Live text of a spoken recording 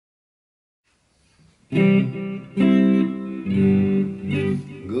Good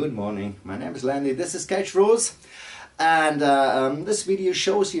morning, my name is Landy, this is CAGEDrules, and this video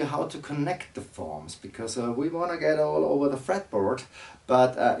shows you how to connect the forms, because we want to get all over the fretboard,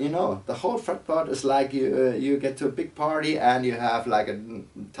 but you know, the whole fretboard is like you get to a big party and you have like a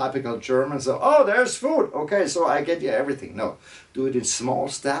typical German, so oh, there's food, okay, so I get you everything. No, do it in small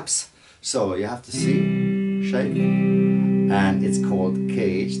steps. So you have to see, shape, and it's called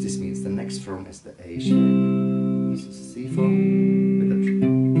CAGED. This means the next form is the A shape. This is a C form with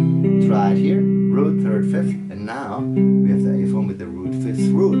a triad here, root, third, fifth, and now we have the A form with the root, fifth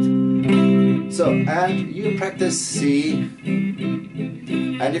root. So, and you practice C,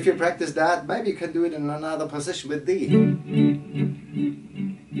 and if you practice that, maybe you can do it in another position with D.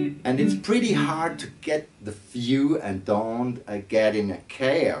 And it's pretty hard to get the view and don't get in a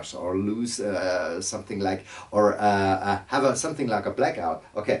chaos or lose something like, or have something like a blackout.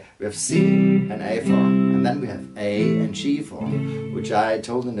 Okay, we have C and A form, and then we have A and G form, which I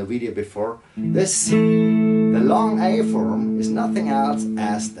told in the video before. The long A form is nothing else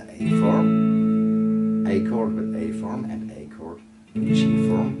as the A form, A chord with A form and A chord with G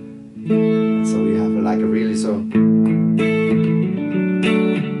form. And so you have like a really so.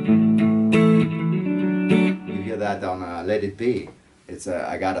 That on Let It Be, it's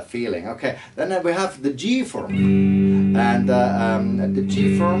I Got a Feeling. Okay, then we have the G form, and the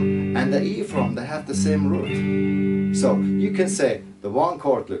G form and the E form, they have the same root. So you can say the one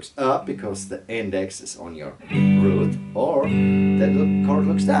chord looks up because the index is on your root, or the chord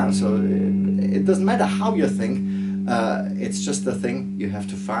looks down. So it doesn't matter how you think, it's just the thing, you have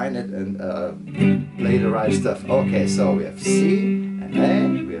to find it and play the right stuff. Okay, so we have C and A,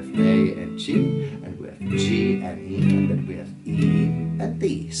 we have A and G, and we have G and E, and then we have E and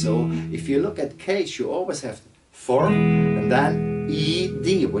D. So if you look at CAGED, you always have form and then E,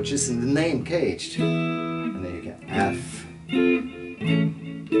 D, which is in the name CAGED. And then you get F.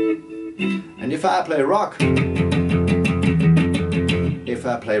 And if I play rock, if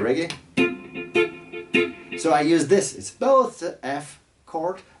I play reggae, so I use this. It's both the F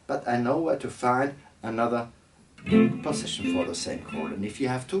chord, but I know where to find another position for the same chord. And if you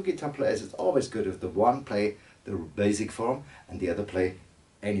have two guitar players, it's always good if the one play the basic form and the other play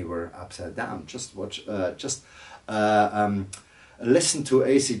anywhere upside down. Just watch, listen to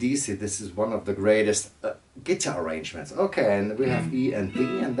AC/DC. This is one of the greatest guitar arrangements. Okay, and we have E and D,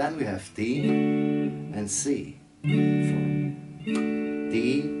 and then we have D and C form.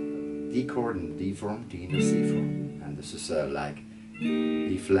 D chord and D form, D and the C form. And this is like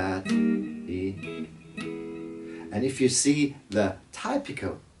E flat, E. And if you see the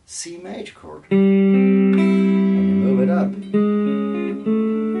typical C major chord, and you move it up,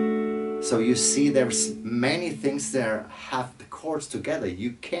 so you see there's many things there have the chords together.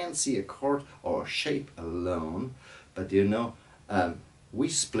 You can't see a chord or a shape alone, but you know, we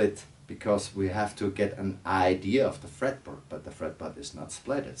split because we have to get an idea of the fretboard, but the fretboard is not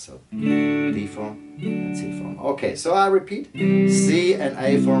splitted. So D form and C form. Okay, so I repeat. C and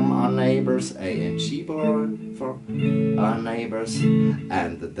A form are neighbors, A and G form are neighbors,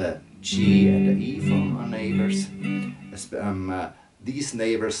 and the G and the E form are neighbors. These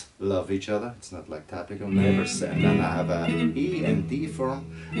neighbors love each other. It's not like typical neighbors. And then I have a E and D form,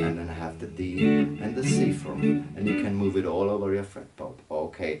 and then I have the D and the C form, and you can move it all over your fretboard.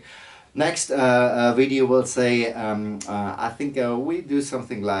 Okay. Next video will say, I think we do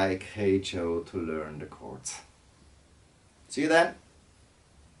something like Hey Joe to learn the chords. See you then.